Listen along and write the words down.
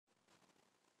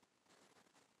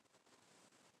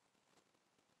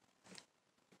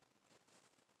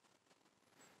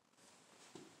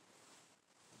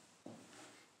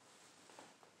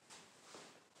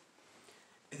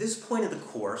this point of the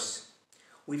course,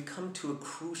 we've come to a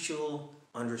crucial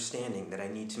understanding that I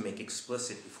need to make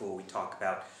explicit before we talk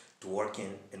about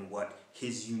Dworkin and what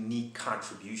his unique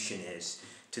contribution is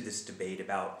to this debate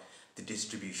about the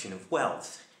distribution of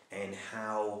wealth and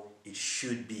how it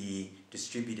should be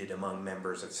distributed among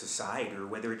members of society, or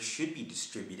whether it should be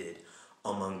distributed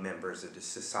among members of the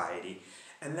society.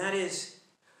 And that is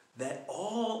that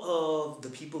all of the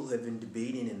people who have been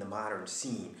debating in the modern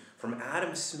scene, from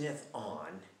Adam Smith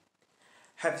on,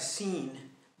 have seen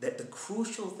that the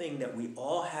crucial thing that we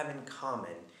all have in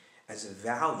common as a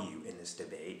value in this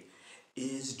debate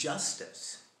is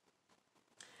justice.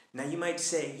 Now you might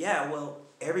say, yeah, well,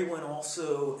 everyone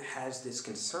also has this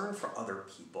concern for other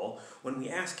people. When we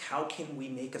ask how can we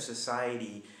make a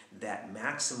society that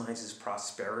maximizes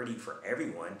prosperity for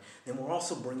everyone, then we're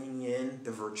also bringing in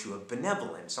the virtue of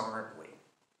benevolence, aren't we?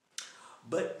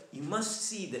 But you must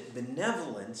see that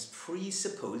benevolence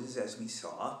presupposes, as we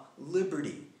saw,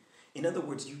 liberty. In other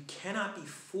words, you cannot be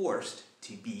forced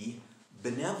to be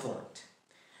benevolent.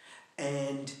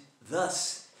 And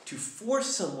thus, to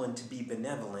force someone to be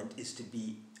benevolent is to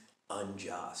be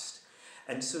unjust.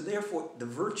 And so therefore, the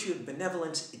virtue of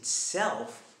benevolence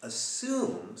itself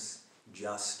assumes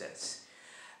justice.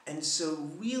 And so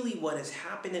really what has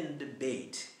happened in the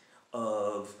debate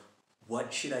of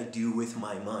what should I do with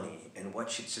my money and what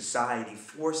should society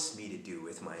force me to do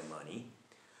with my money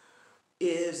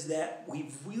is that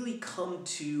we've really come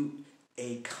to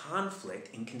a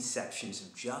conflict in conceptions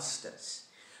of justice.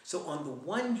 So on the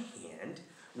one hand,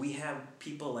 we have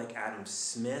people like Adam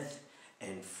Smith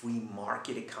and free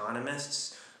market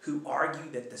economists who argue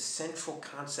that the central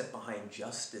concept behind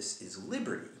justice is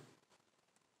liberty,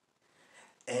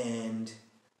 and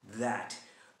that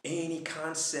any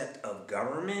concept of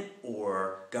government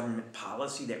or government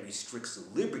policy that restricts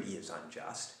liberty is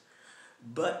unjust.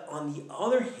 But on the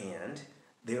other hand,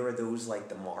 there are those like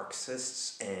the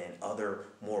Marxists and other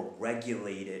more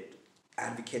regulated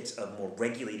advocates of more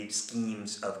regulated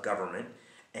schemes of government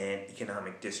and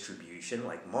economic distribution,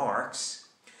 like Marx.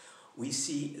 We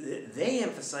see that they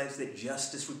emphasize that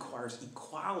justice requires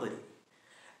equality,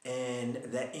 and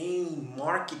that any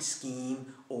market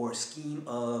scheme or scheme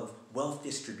of wealth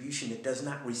distribution that does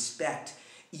not respect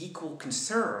equal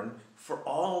concern for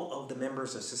all of the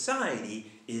members of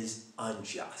society is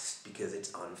unjust because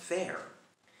it's unfair.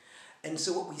 And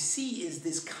so what we see is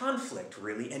this conflict,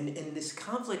 really, and this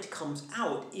conflict comes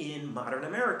out in modern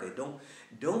America.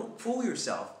 Don't fool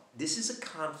yourself. This is a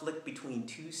conflict between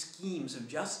two schemes of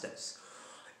justice.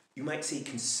 You might say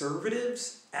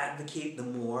conservatives advocate the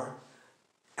more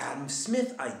Adam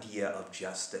Smith idea of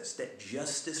justice, that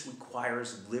justice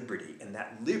requires liberty, and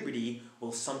that liberty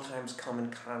will sometimes come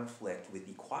in conflict with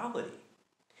equality.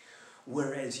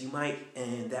 Whereas you might,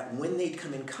 and that when they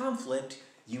come in conflict,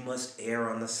 you must err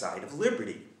on the side of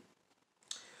liberty.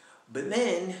 But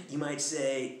then you might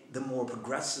say the more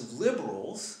progressive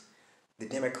liberals, the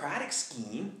democratic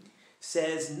scheme,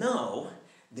 says no,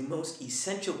 the most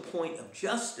essential point of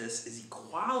justice is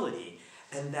equality,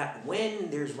 and that when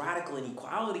there's radical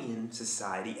inequality in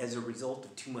society as a result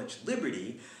of too much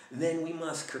liberty, then we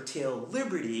must curtail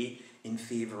liberty in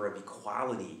favor of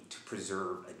equality to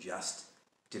preserve a just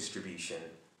distribution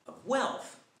of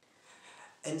wealth.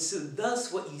 And so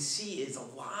thus what you see is a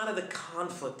lot of the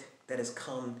conflict that has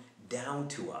come down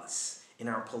to us in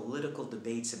our political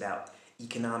debates about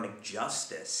economic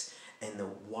justice and the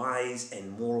wise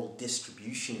and moral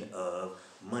distribution of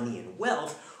money and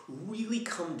wealth really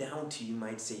come down to, you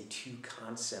might say, two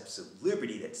concepts of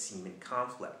liberty that seem in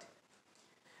conflict.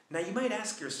 Now you might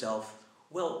ask yourself,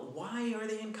 well, why are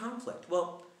they in conflict?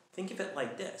 Well, think of it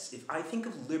like this. If I think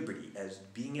of liberty as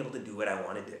being able to do what I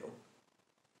want to do,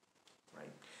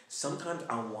 right? Sometimes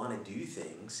I want to do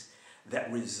things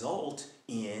that result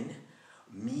in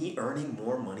me earning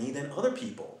more money than other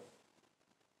people,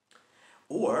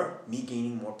 or me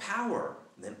gaining more power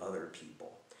than other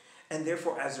people. And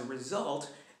therefore, as a result,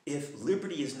 if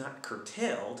liberty is not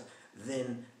curtailed,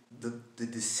 then the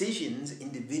decisions,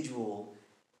 individual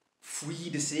free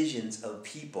decisions of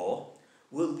people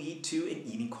will lead to an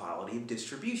inequality of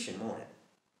distribution, won't it?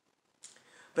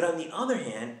 But on the other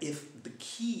hand, if the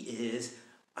key is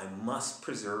I must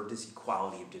preserve this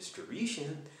equality of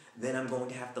distribution, then I'm going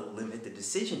to have to limit the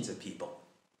decisions of people.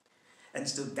 And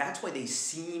so that's why they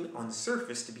seem on the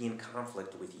surface to be in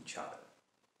conflict with each other.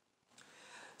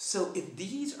 So if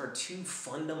these are two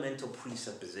fundamental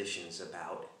presuppositions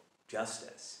about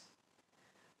justice,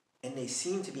 and they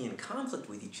seem to be in conflict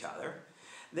with each other,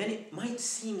 then it might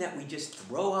seem that we just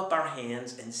throw up our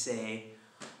hands and say,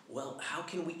 well, how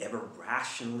can we ever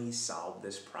rationally solve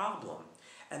this problem?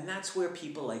 And that's where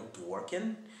people like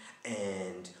Dworkin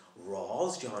And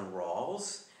John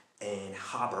Rawls, and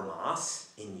Habermas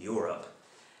in Europe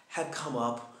have come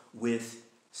up with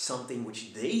something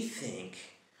which they think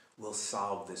will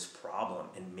solve this problem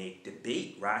and make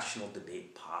debate, rational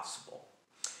debate, possible.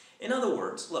 In other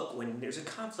words, look, when there's a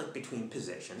conflict between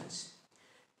positions,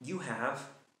 you have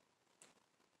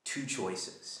two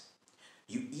choices.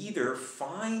 You either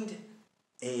find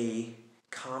a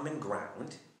common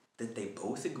ground that they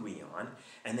both agree on,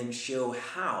 and then show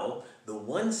how the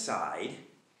one side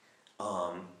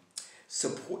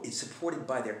is supported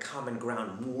by their common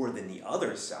ground more than the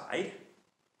other side,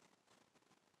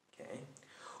 okay?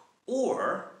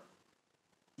 Or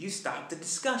you stop the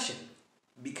discussion,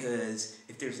 because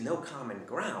if there's no common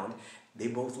ground,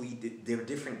 their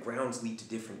different grounds lead to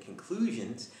different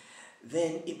conclusions,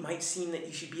 then it might seem that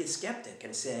you should be a skeptic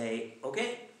and say,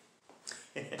 okay,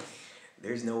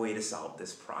 there's no way to solve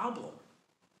this problem.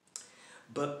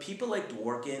 But people like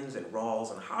Dworkin and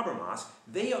Rawls and Habermas,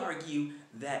 they argue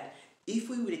that if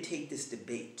we were to take this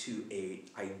debate to an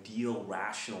ideal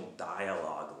rational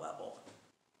dialogue level,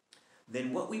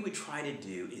 then what we would try to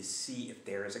do is see if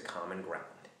there is a common ground,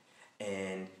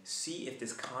 and see if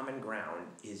this common ground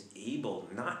is able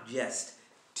not just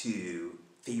to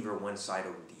favor one side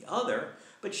over the other,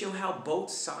 but show how both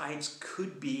sides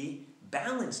could be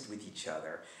balanced with each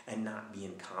other and not be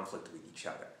in conflict with each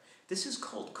other. This is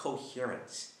called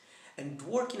coherence. And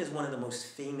Dworkin is one of the most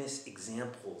famous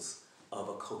examples of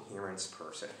a coherence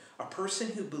person. A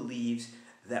person who believes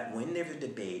that when there's a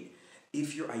debate,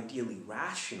 if you're ideally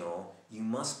rational, you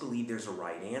must believe there's a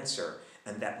right answer,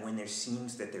 and that when there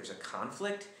seems that there's a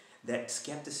conflict, that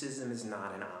skepticism is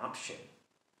not an option.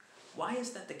 Why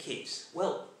is that the case?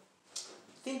 Well,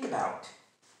 think about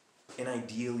an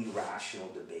ideally rational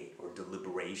debate or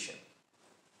deliberation.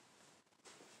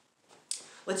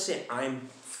 Let's say I'm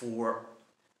for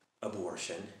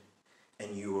abortion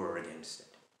and you are against it.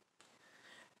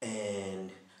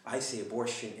 And I say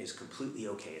abortion is completely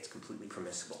okay, it's completely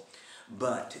permissible.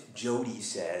 But Jody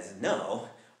says, no,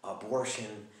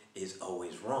 abortion is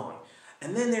always wrong.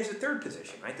 And then there's a third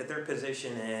position, right? The third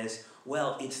position is,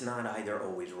 well, it's not either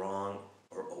always wrong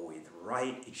or always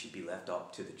right. It should be left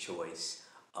up to the choice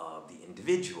of the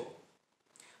individual.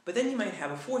 But then you might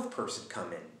have a fourth person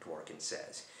come in, Dworkin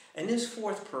says. And this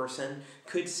fourth person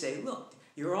could say, look,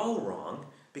 you're all wrong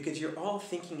because you're all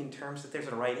thinking in terms that there's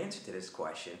a right answer to this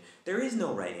question. There is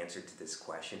no right answer to this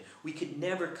question. We could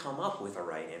never come up with a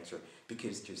right answer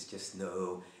because there's just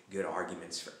no good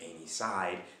arguments for any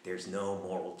side. There's no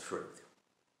moral truth.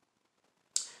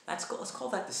 Let's call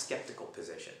that the skeptical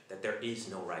position, that there is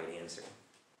no right answer.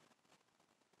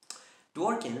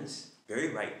 Dworkin very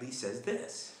rightly says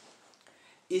this.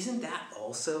 Isn't that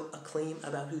also a claim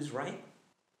about who's right?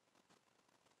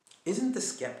 Isn't the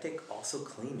skeptic also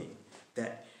claiming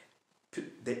that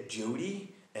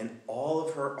Jody and all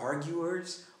of her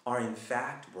arguers are in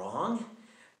fact wrong?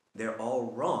 They're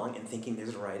all wrong in thinking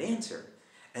there's a right answer.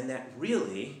 And that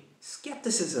really,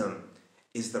 skepticism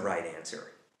is the right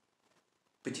answer.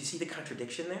 But you see the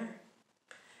contradiction there?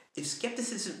 If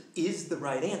skepticism is the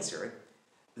right answer,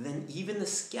 then even the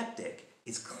skeptic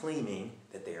is claiming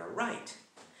that they are right,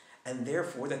 and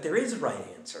therefore that there is a right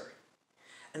answer.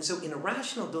 And so in a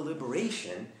rational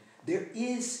deliberation, there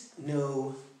is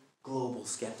no global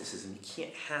skepticism. You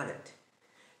can't have it.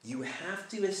 You have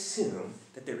to assume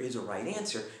that there is a right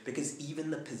answer because even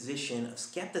the position of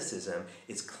skepticism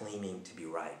is claiming to be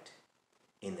right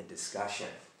in the discussion.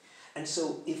 And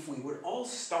so if we would all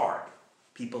start,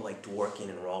 people like Dworkin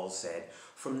and Rawls said,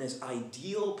 from this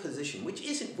ideal position, which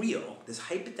isn't real, this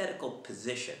hypothetical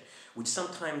position, which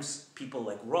sometimes people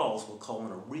like Rawls will call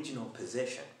an original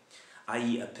position,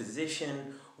 i.e. a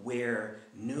position where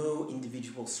no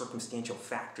individual circumstantial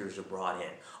factors are brought in.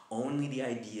 Only the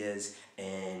ideas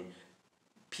and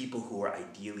people who are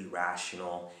ideally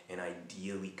rational and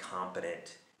ideally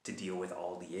competent to deal with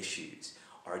all the issues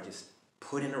are just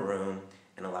put in a room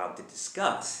and allowed to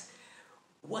discuss.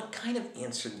 What kind of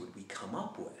answer would we come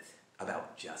up with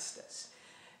about justice?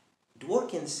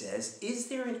 Dworkin says, is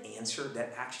there an answer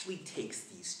that actually takes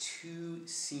these two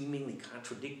seemingly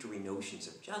contradictory notions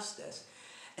of justice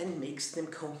and makes them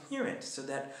coherent so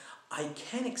that I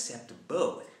can accept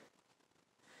both?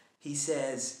 He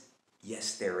says,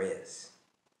 yes, there is.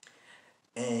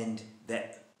 And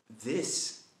that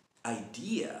this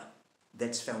idea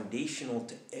that's foundational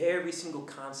to every single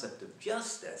concept of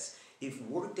justice, if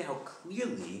worked out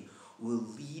clearly, will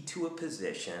lead to a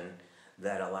position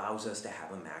that allows us to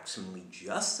have a maximally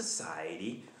just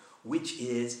society, which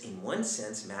is, in one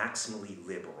sense, maximally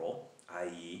liberal,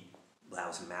 i.e.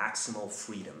 allows maximal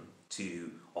freedom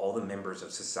to all the members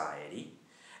of society,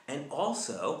 and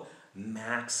also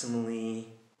maximally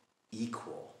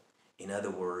equal. In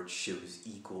other words, shows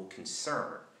equal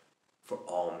concern for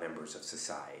all members of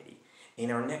society.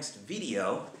 In our next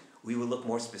video, we will look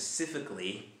more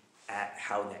specifically at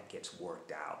how that gets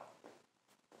worked out.